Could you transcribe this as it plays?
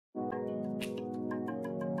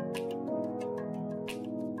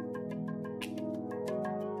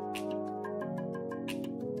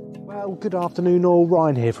Well, good afternoon all,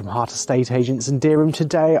 Ryan here from HAART Estate Agents in Dereham.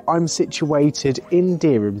 Today I'm situated in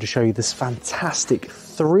Dereham to show you this fantastic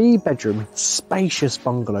 3-bedroom spacious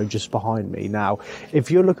bungalow just behind me. Now, if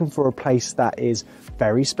you're looking for a place that is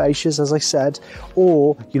very spacious, as I said,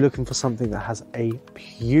 or you're looking for something that has a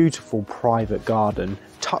beautiful private garden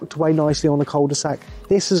tucked away nicely on a cul-de-sac,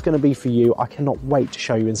 this is going to be for you. I cannot wait to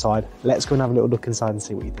show you inside. Let's go and have a little look inside and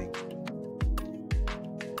see what you think.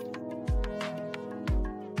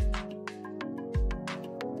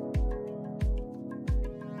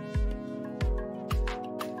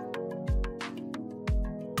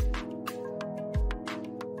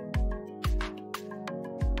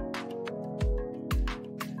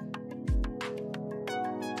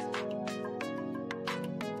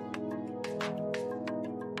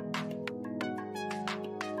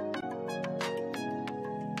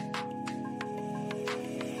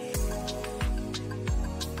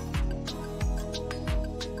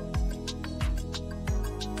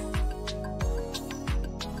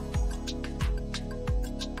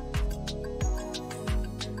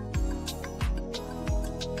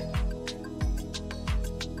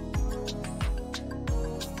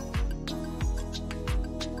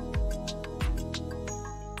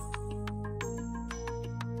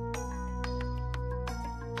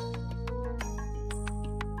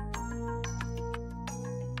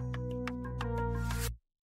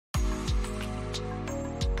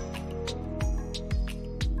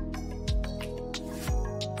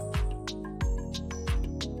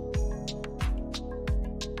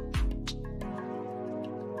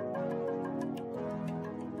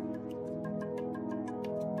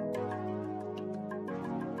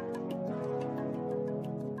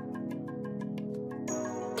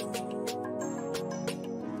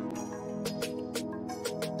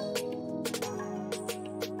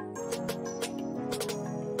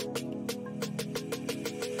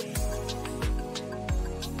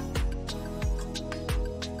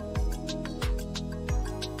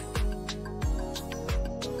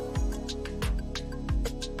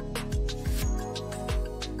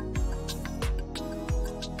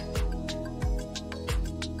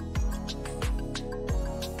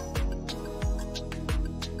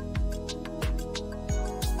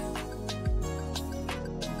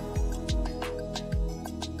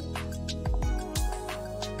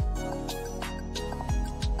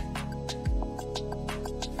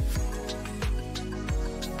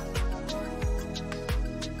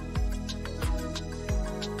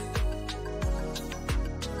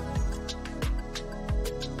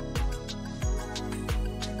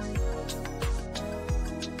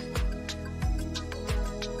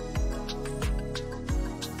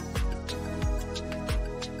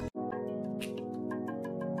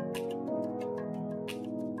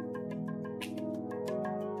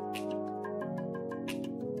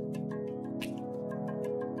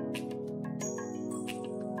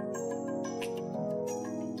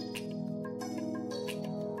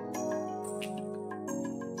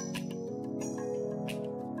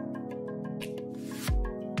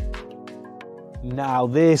 Now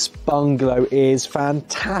this bungalow is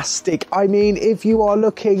fantastic. I mean, if you are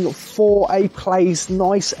looking for a place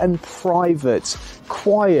nice and private,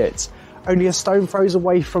 quiet, only a stone throws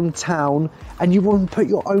away from town, and you want to put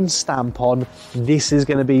your own stamp on, this is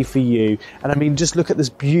going to be for you. And I mean, just look at this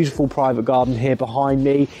beautiful private garden here behind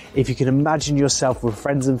me. If you can imagine yourself with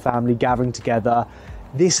friends and family gathering together,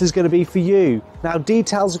 this is going to be for you. Now,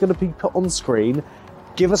 details are going to be put on screen.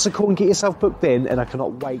 Give us a call and get yourself booked in, and I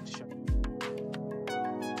cannot wait to show you.